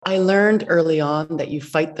I learned early on that you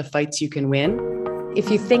fight the fights you can win.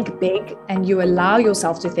 If you think big and you allow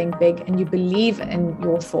yourself to think big and you believe in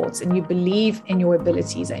your thoughts and you believe in your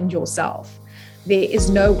abilities and yourself, there is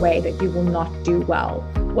no way that you will not do well.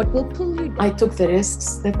 What will pull you down? I took the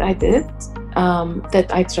risks that I did,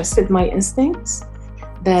 that I trusted my instincts,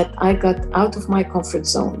 that I got out of my comfort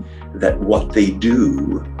zone. That what they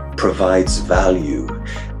do provides value,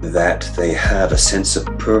 that they have a sense of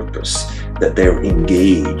purpose, that they're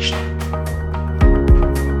engaged.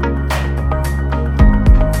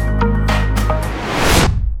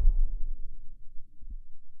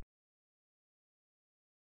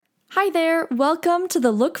 Hi there, welcome to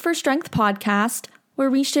the Look for Strength podcast, where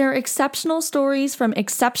we share exceptional stories from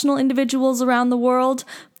exceptional individuals around the world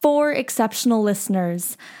for exceptional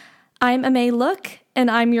listeners. I'm Amay Look, and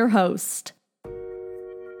I'm your host.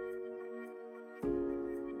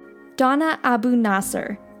 Donna Abu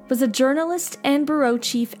Nasser was a journalist and bureau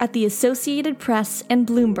chief at the Associated Press and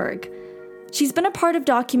Bloomberg. She's been a part of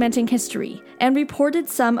documenting history and reported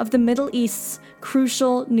some of the Middle East's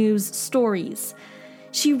crucial news stories.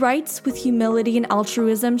 She writes with humility and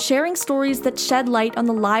altruism, sharing stories that shed light on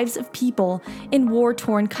the lives of people in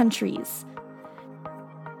war-torn countries.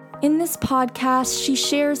 In this podcast, she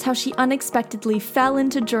shares how she unexpectedly fell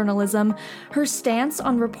into journalism, her stance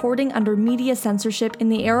on reporting under media censorship in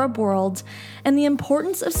the Arab world, and the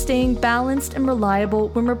importance of staying balanced and reliable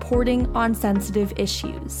when reporting on sensitive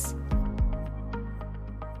issues.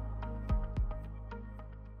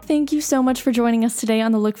 Thank you so much for joining us today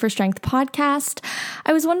on the Look for Strength podcast.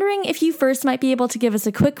 I was wondering if you first might be able to give us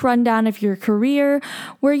a quick rundown of your career,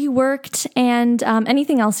 where you worked, and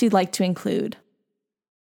anything else you'd like to include.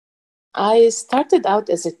 I started out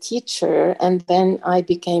as a teacher, and then I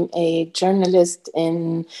became a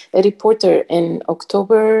reporter in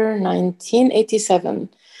October 1987,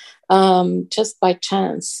 just by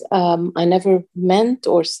chance. I never meant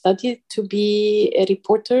or studied to be a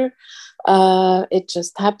reporter. It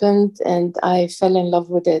just happened, and I fell in love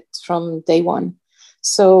with it from day one.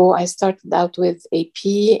 So I started out with AP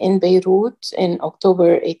in Beirut in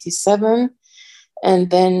October 87, and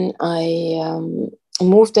then I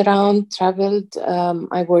moved around, traveled.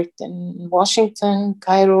 I worked in Washington,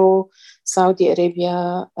 Cairo, Saudi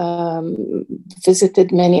Arabia,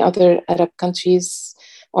 visited many other Arab countries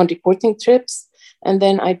on reporting trips. And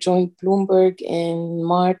then I joined Bloomberg in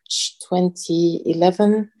March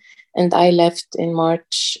 2011, and I left in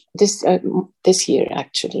March this year,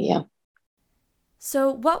 actually, yeah.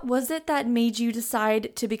 So what was it that made you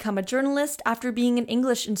decide to become a journalist after being an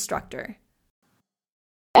English instructor?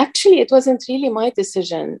 Actually, it wasn't really my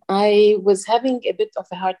decision. I was having a bit of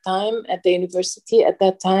a hard time at the university. At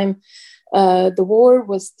that time, the war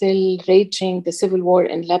was still raging, the civil war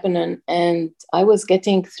in Lebanon, and I was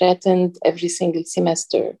getting threatened every single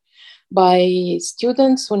semester by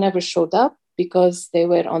students who never showed up because they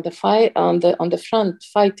were on the front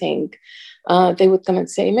fighting. They would come and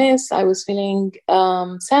say, "Miss, I was feeling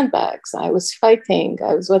sandbags. I was fighting.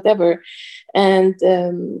 I was whatever." And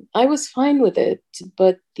I was fine with it,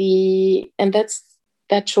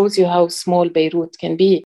 that shows you how small Beirut can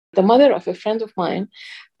be. The mother of a friend of mine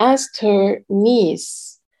asked her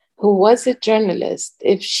niece, who was a journalist,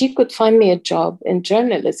 if she could find me a job in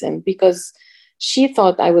journalism because she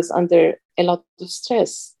thought I was under a lot of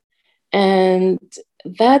stress. And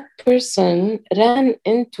that person ran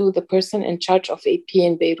into the person in charge of AP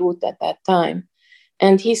in Beirut at that time.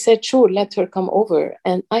 And he said, "Sure, let her come over."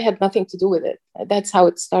 And I had nothing to do with it. That's how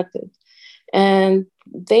it started. And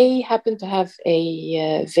they happened to have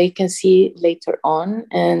a vacancy later on.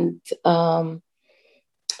 And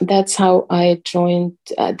that's how I joined.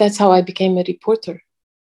 That's how I became a reporter.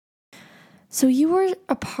 So you were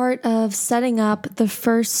a part of setting up the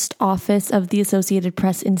first office of the Associated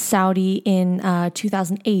Press in Saudi in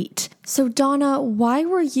 2008. So Donna, why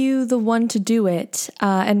were you the one to do it?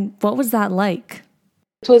 And what was that like?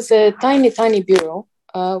 It was a tiny, tiny bureau.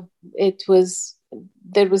 There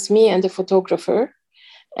was me and a photographer,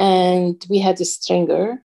 and we had a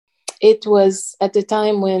stringer. It was at the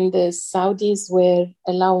time when the Saudis were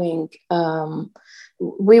allowing,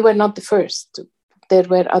 we were not the first. There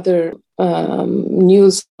were other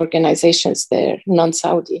news organizations there,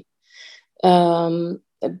 non-Saudi.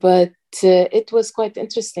 But it was quite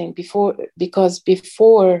interesting because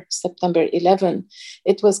before September 11,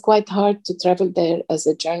 it was quite hard to travel there as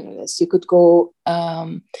a journalist. You could go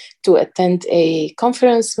to attend a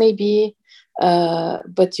conference maybe,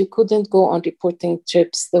 but you couldn't go on reporting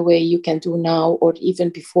trips the way you can do now or even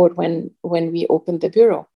before when we opened the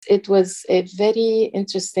bureau. It was a very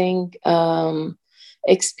interesting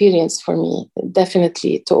experience for me,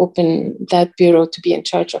 definitely, to open that bureau, to be in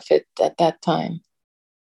charge of it at that time.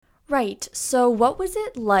 Right. So what was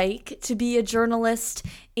it like to be a journalist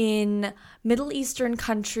in Middle Eastern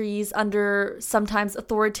countries under sometimes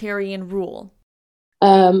authoritarian rule?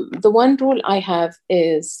 The one rule I have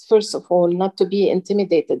is, first of all, not to be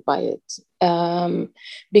intimidated by it.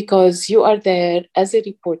 Because you are there as a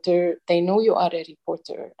reporter, they know you are a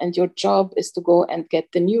reporter, and your job is to go and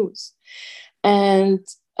get the news. And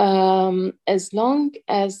as long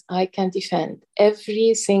as I can defend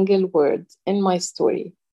every single word in my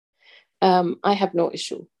story, I have no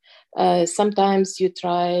issue. Sometimes you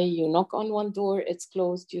knock on one door, it's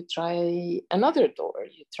closed, you try another door,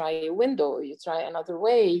 you try a window, you try another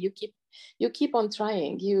way, you keep on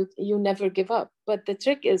trying, you never give up. But the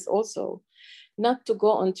trick is also not to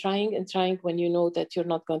go on trying and trying when you know that you're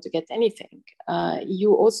not going to get anything.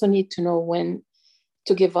 You also need to know when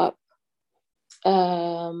to give up,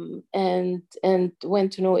 and when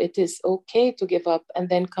to know it is okay to give up and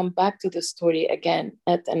then come back to the story again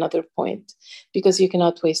at another point, because you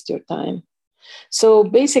cannot waste your time. So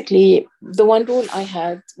basically, the one rule I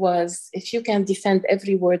had was, if you can defend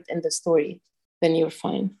every word in the story, then you're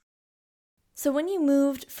fine. So when you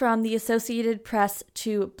moved from the Associated Press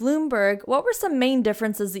to Bloomberg, what were some main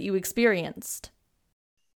differences that you experienced?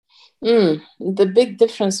 The big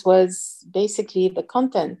difference was basically the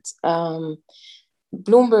content.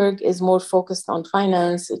 Bloomberg is more focused on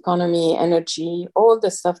finance, economy, energy, all the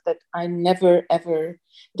stuff that I never, ever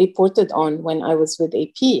reported on when I was with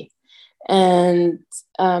AP. And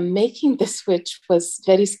making the switch was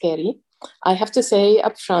very scary. I have to say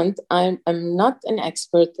upfront, I'm not an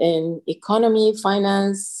expert in economy,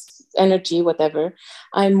 finance, energy, whatever.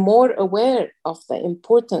 I'm more aware of the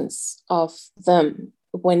importance of them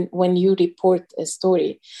when you report a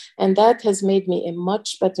story. And that has made me a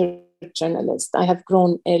much better journalist. I have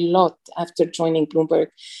grown a lot after joining Bloomberg,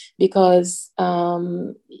 because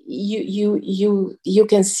you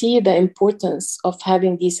can see the importance of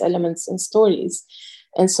having these elements in stories.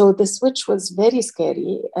 And so the switch was very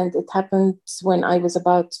scary, and it happened when I was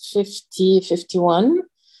about 50, 51.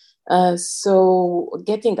 So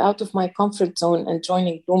getting out of my comfort zone and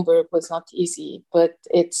joining Bloomberg was not easy, but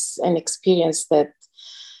it's an experience that,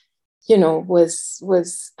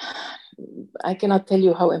 was I cannot tell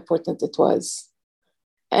you how important it was.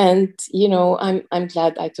 And, I'm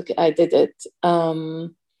glad I did it.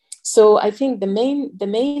 So I think the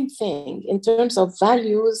main thing in terms of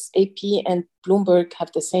values, AP and Bloomberg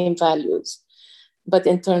have the same values. But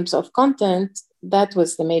in terms of content, that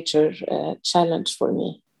was the major challenge for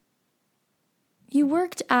me. You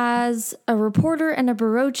worked as a reporter and a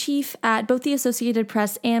bureau chief at both the Associated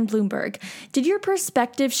Press and Bloomberg. Did your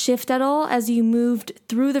perspective shift at all as you moved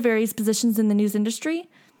through the various positions in the news industry?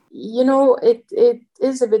 It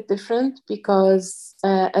is a bit different, because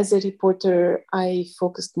as a reporter, I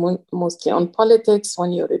focused mostly on politics.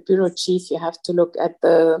 When you're a bureau chief, you have to look at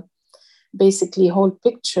the basically whole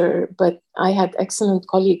picture. But I had excellent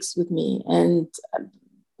colleagues with me. And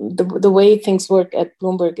the way things work at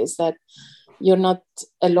Bloomberg is that you're not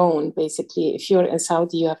alone, basically. If you're in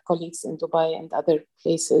Saudi, you have colleagues in Dubai and other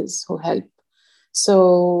places who help.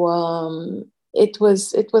 So it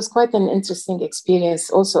was quite an interesting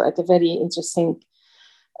experience, also at a very interesting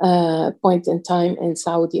point in time in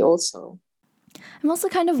Saudi also. I'm also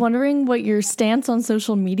kind of wondering what your stance on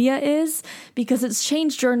social media is, because it's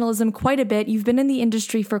changed journalism quite a bit. You've been in the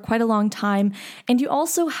industry for quite a long time, and you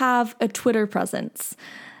also have a Twitter presence.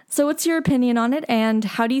 So what's your opinion on it, and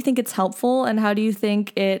how do you think it's helpful, and how do you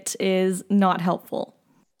think it is not helpful?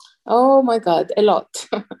 Oh my God, a lot.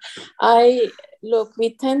 Look,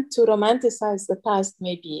 we tend to romanticize the past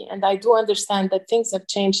maybe, and I do understand that things have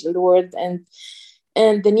changed in the world, and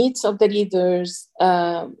the needs of the leaders,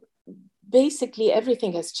 basically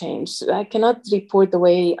everything has changed. I cannot report the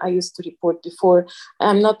way I used to report before.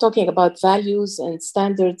 I'm not talking about values and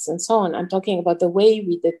standards and so on. I'm talking about the way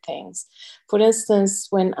we did things. For instance,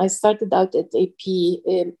 when I started out at AP,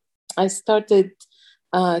 I started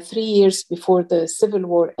 3 years before the Civil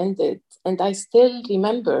War ended. And I still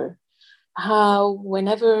remember how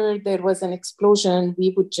whenever there was an explosion,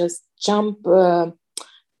 we would just jump.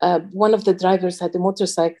 One of the drivers had a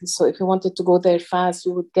motorcycle, so if you wanted to go there fast,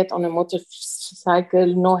 you would get on a motorcycle,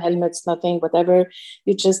 no helmets, nothing, whatever.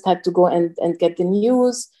 You just had to go and get the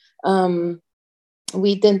news.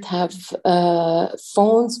 We didn't have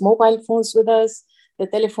mobile phones with us. The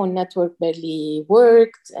telephone network barely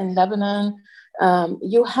worked in Lebanon.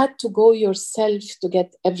 You had to go yourself to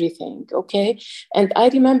get everything, okay? And I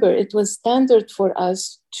remember it was standard for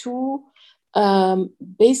us to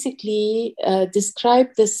basically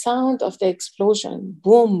described the sound of the explosion.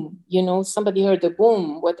 Boom, somebody heard a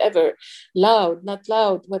boom, whatever, loud, not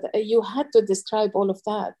loud. You had to describe all of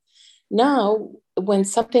that. Now, when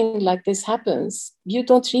something like this happens, you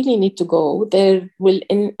don't really need to go. There will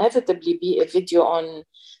inevitably be a video on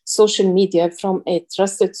social media from a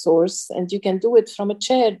trusted source, and you can do it from a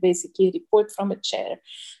chair, basically, report from a chair.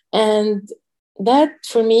 And that,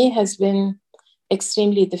 for me, has been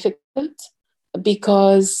extremely difficult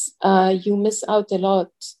because you miss out a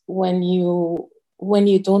lot when you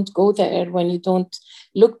don't go there, when you don't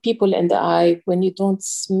look people in the eye, when you don't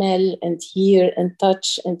smell and hear and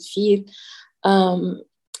touch and feel.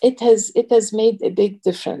 It has made a big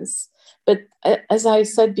difference. But as I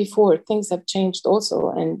said before, things have changed also,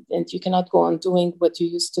 and you cannot go on doing what you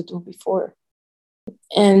used to do before.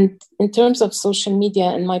 And in terms of social media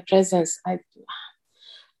and my presence,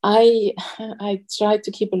 I try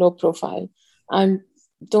to keep a low profile. I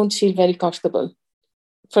don't feel very comfortable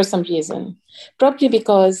for some reason. Probably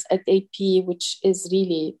because at AP, which is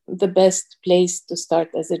really the best place to start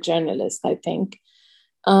as a journalist, I think,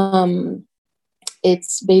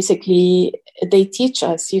 it's basically, they teach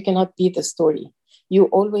us you cannot be the story. You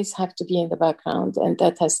always have to be in the background, and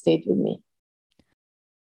that has stayed with me.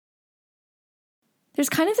 There's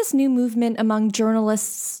kind of this new movement among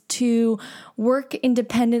journalists to work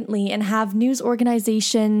independently and have news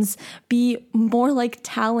organizations be more like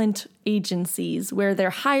talent agencies, where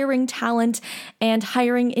they're hiring talent and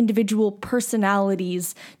hiring individual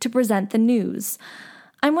personalities to present the news.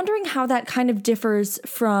 I'm wondering how that kind of differs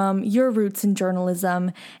from your roots in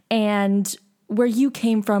journalism and where you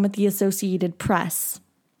came from at the Associated Press.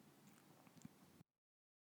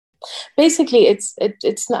 Basically, it's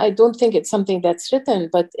not, I don't think it's something that's written,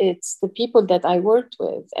 but it's the people that I worked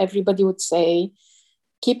with. Everybody would say,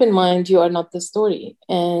 keep in mind, you are not the story.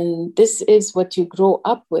 And this is what you grow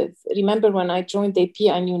up with. Remember, when I joined AP,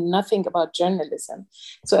 I knew nothing about journalism.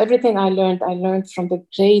 So everything I learned from the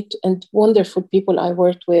great and wonderful people I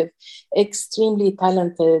worked with, extremely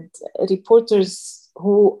talented reporters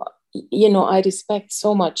who, I respect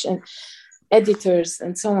so much, and editors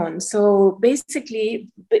and so on. So basically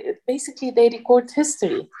they record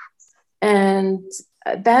history, and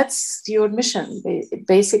that's your mission.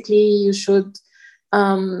 Basically, you should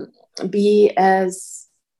be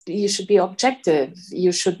objective.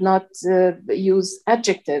 You should not use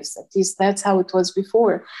adjectives. At least that's how it was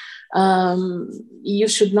before. You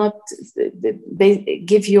should not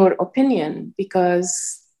give your opinion,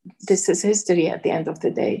 because this is history at the end of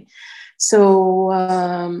the day. So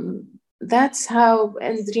that's how,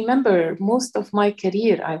 and remember, most of my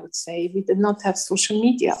career, I would say, we did not have social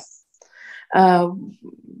media. And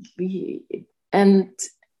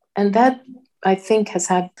that, I think,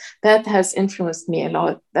 has influenced me a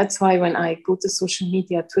lot. That's why when I go to social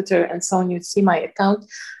media, Twitter and so on, you see my account,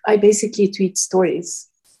 I basically tweet stories.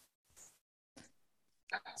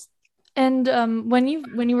 And when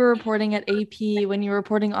you were reporting at AP, when you were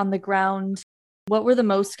reporting on the ground, what were the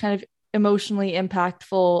most kind of emotionally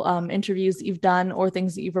impactful interviews that you've done or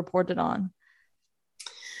things that you've reported on?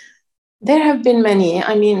 There have been many.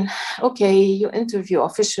 I mean, okay, you interview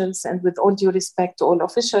officials, and with all due respect to all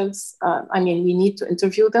officials, we need to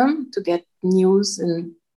interview them to get news,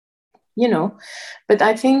 and but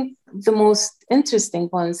I think the most interesting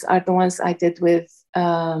ones are the ones I did with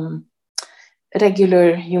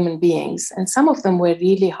regular human beings, and some of them were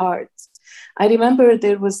really hard. I remember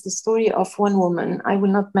there was the story of one woman, I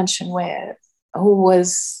will not mention where, who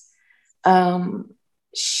was,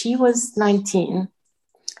 she was 19,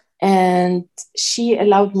 and she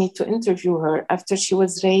allowed me to interview her after she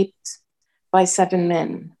was raped by 7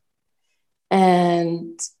 men.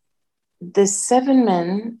 And the 7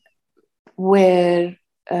 men were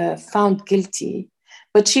found guilty,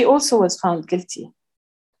 but she also was found guilty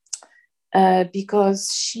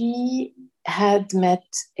because she had met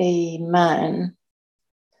a man,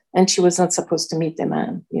 and she was not supposed to meet a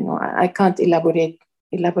man. I can't elaborate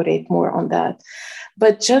more on that.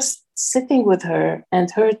 But just sitting with her and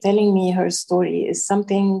her telling me her story is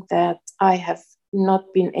something that I have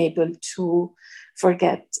not been able to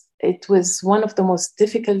forget. It was one of the most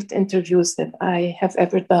difficult interviews that I have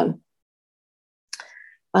ever done.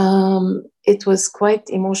 It was quite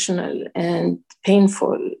emotional and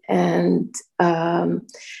painful. And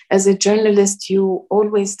as a journalist, you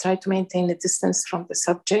always try to maintain a distance from the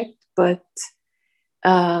subject. But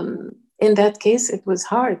in that case, it was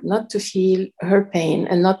hard not to feel her pain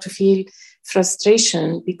and not to feel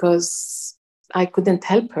frustration, because I couldn't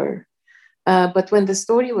help her. But when the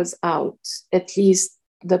story was out, at least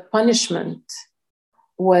the punishment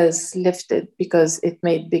was lifted because it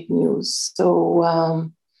made big news. So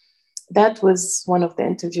that was one of the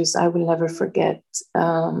interviews I will never forget.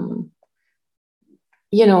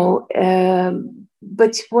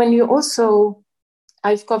 But when you also,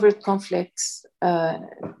 I've covered conflicts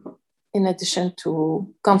in addition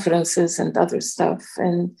to conferences and other stuff.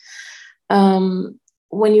 And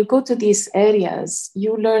when you go to these areas,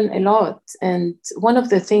 you learn a lot. And one of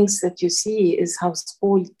the things that you see is how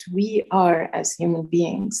spoiled we are as human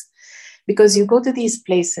beings. Because you go to these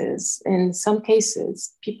places, in some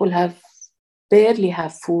cases, people barely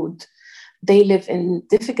have food. They live in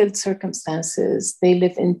difficult circumstances. They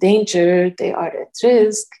live in danger. They are at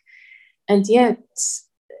risk. And yet,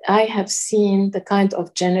 I have seen the kind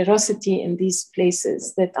of generosity in these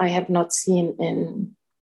places that I have not seen in,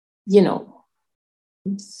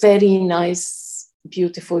 very nice,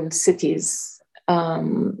 beautiful cities,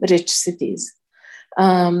 rich cities.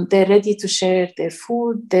 They're ready to share their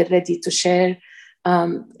food. They're ready to share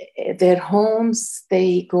their homes.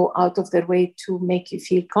 They go out of their way to make you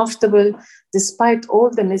feel comfortable. Despite all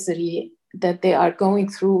the misery that they are going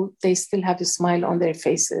through, they still have a smile on their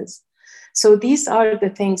faces. So these are the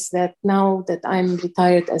things that now that I'm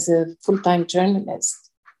retired as a full-time journalist,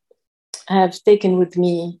 I have taken with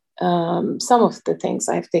me, some of the things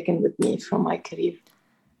I've taken with me from my career.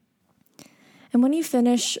 And when you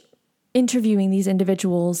finish interviewing these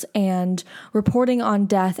individuals and reporting on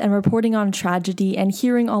death and reporting on tragedy and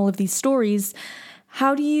hearing all of these stories,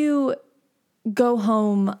 how do you go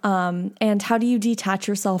home and how do you detach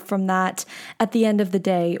yourself from that at the end of the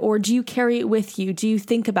day? Or do you carry it with you? Do you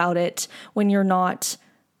think about it when you're not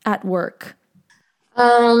at work?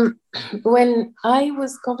 When I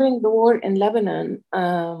was covering the war in Lebanon,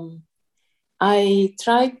 I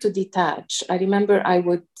tried to detach. I remember I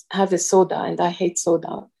would have a soda, and I hate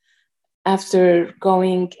soda, after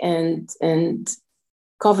going and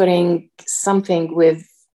covering something with,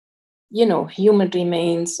 human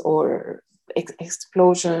remains or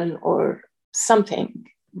explosion or something,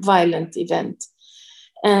 violent event.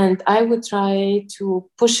 And I would try to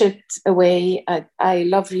push it away. I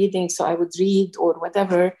love reading, so I would read or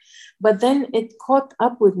whatever. But then it caught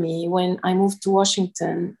up with me when I moved to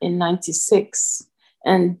Washington in 96.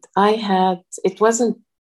 And it wasn't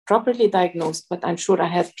properly diagnosed, but I'm sure I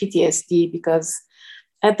had PTSD because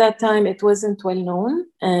at that time it wasn't well known.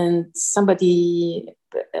 And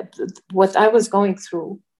what I was going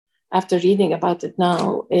through after reading about it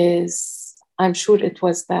now is, I'm sure it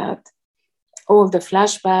was that. All the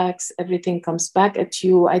flashbacks, everything comes back at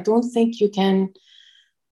you. I don't think you can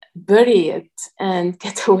bury it and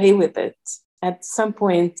get away with it. At some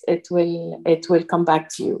point, it will come back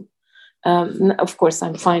to you. Of course,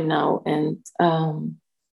 I'm fine now, and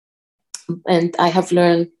I have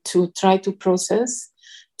learned to try to process,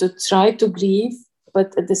 to try to grieve,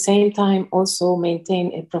 but at the same time also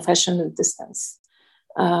maintain a professional distance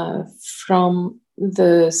from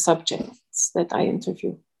the subjects that I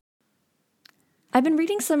interview. I've been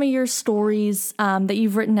reading some of your stories that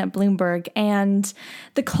you've written at Bloomberg, and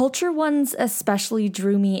the culture ones especially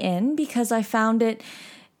drew me in because I found it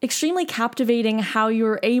extremely captivating how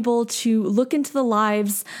you're able to look into the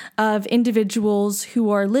lives of individuals who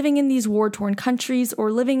are living in these war-torn countries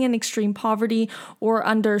or living in extreme poverty or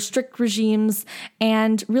under strict regimes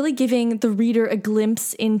and really giving the reader a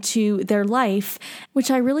glimpse into their life, which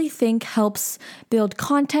I really think helps build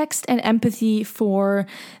context and empathy for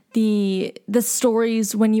the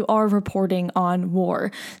stories when you are reporting on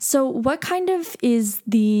war. So what kind of is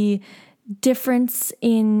the difference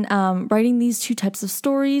in writing these two types of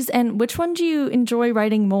stories, and which one do you enjoy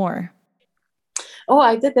writing more? Oh,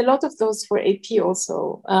 I did a lot of those for AP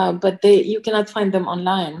also, but you cannot find them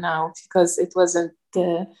online now because it wasn't.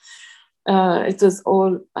 It was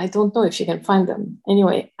all. I don't know if you can find them.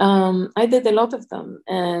 Anyway, I did a lot of them,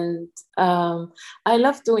 and I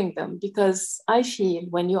love doing them because I feel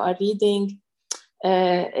when you are reading,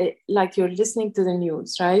 like you're listening to the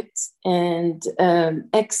news, right? And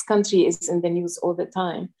X country is in the news all the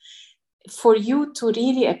time. For you to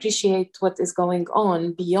really appreciate what is going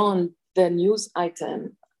on beyond the news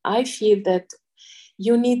item, I feel that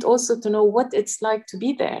you need also to know what it's like to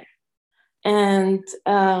be there. And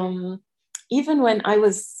even when I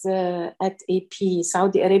was at AP,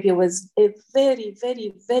 Saudi Arabia was a very,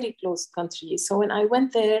 very, very close country. So when I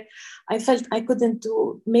went there, I felt I couldn't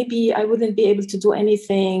maybe I wouldn't be able to do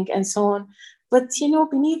anything and so on. But,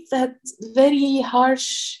 beneath that very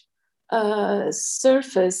harsh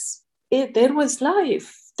surface, there was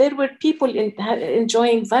life. There were people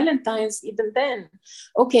enjoying Valentine's even then.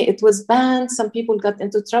 Okay, it was banned. Some people got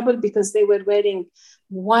into trouble because they were wearing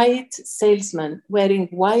white salesmen, wearing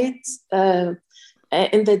white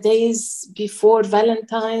in the days before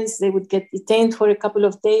Valentine's, they would get detained for a couple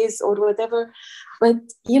of days or whatever. But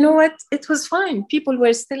you know what? It was fine. People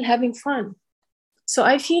were still having fun. So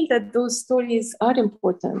I feel that those stories are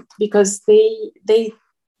important because they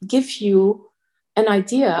give you an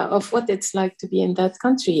idea of what it's like to be in that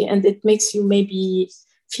country. And it makes you maybe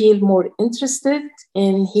feel more interested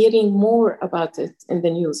in hearing more about it in the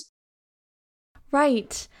news.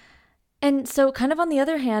 Right. And so kind of on the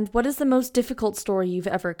other hand, what is the most difficult story you've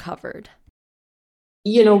ever covered?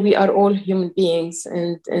 You know, we are all human beings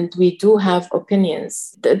and we do have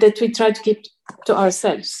opinions that we try to keep to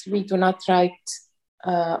ourselves. We do not write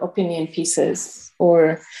opinion pieces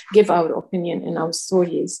or give our opinion in our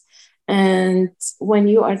stories. And when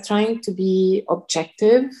you are trying to be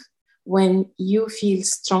objective, when you feel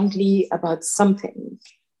strongly about something,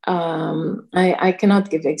 I cannot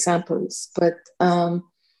give examples, but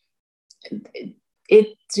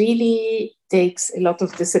it really takes a lot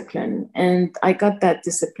of discipline. And I got that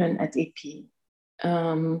discipline at AP.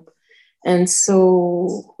 And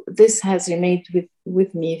so this has remained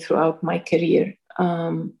with me throughout my career.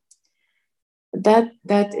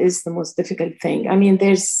 That is the most difficult thing. I mean,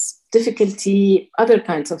 there's difficulty, other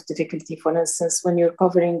kinds of difficulty. For instance, when you're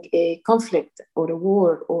covering a conflict or a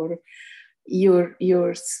war, or you're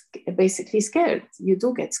basically scared. You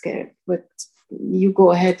do get scared, but you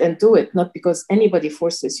go ahead and do it, not because anybody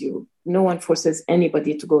forces you. No one forces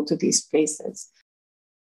anybody to go to these places.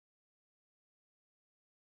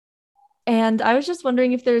 And I was just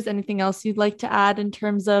wondering if there's anything else you'd like to add in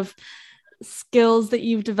terms of skills that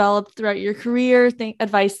you've developed throughout your career,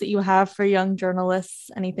 advice that you have for young journalists,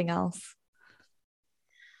 anything else?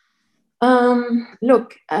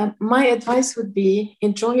 Look, my advice would be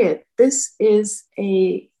enjoy it. This is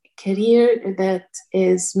a career that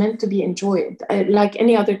is meant to be enjoyed, like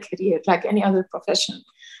any other career, like any other profession.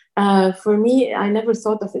 For me, I never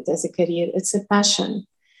thought of it as a career. It's a passion.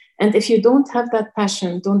 And if you don't have that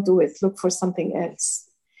passion, don't do it. Look for something else.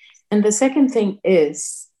 And the second thing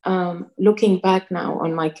is, looking back now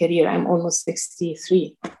on my career, I'm almost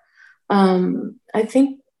 63. I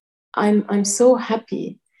think I'm so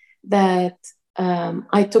happy that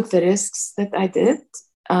I took the risks that I did,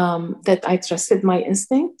 that I trusted my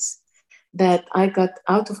instincts, that I got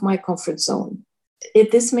out of my comfort zone.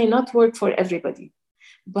 This may not work for everybody,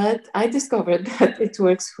 but I discovered that it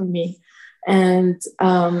works for me. And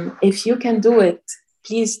if you can do it,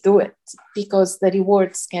 please do it, because the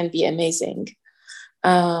rewards can be amazing.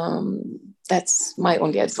 That's my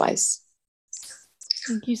only advice.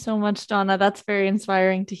 Thank you so much, Donna. That's very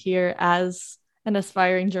inspiring to hear as an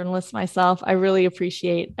aspiring journalist myself. I really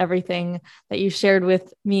appreciate everything that you shared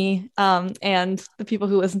with me and the people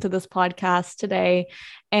who listen to this podcast today.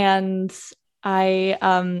 And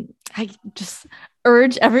I just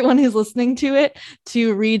urge everyone who's listening to it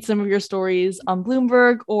to read some of your stories on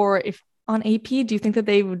Bloomberg, or if on AP. Do you think that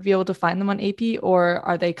they would be able to find them on AP, or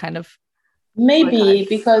are they kind of... Maybe,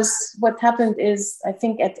 because what happened is, I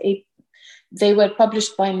think at AP, they were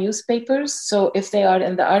published by newspapers. So if they are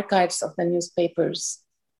in the archives of the newspapers,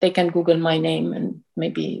 they can Google my name and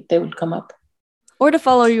maybe they will come up. Or to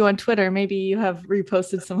follow you on Twitter. Maybe you have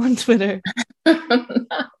reposted some on Twitter.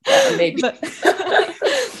 Yeah, maybe.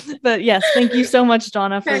 But yes, thank you so much,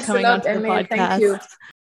 Donna, for Thanks coming a lot, onto the Emma. podcast. Thank you.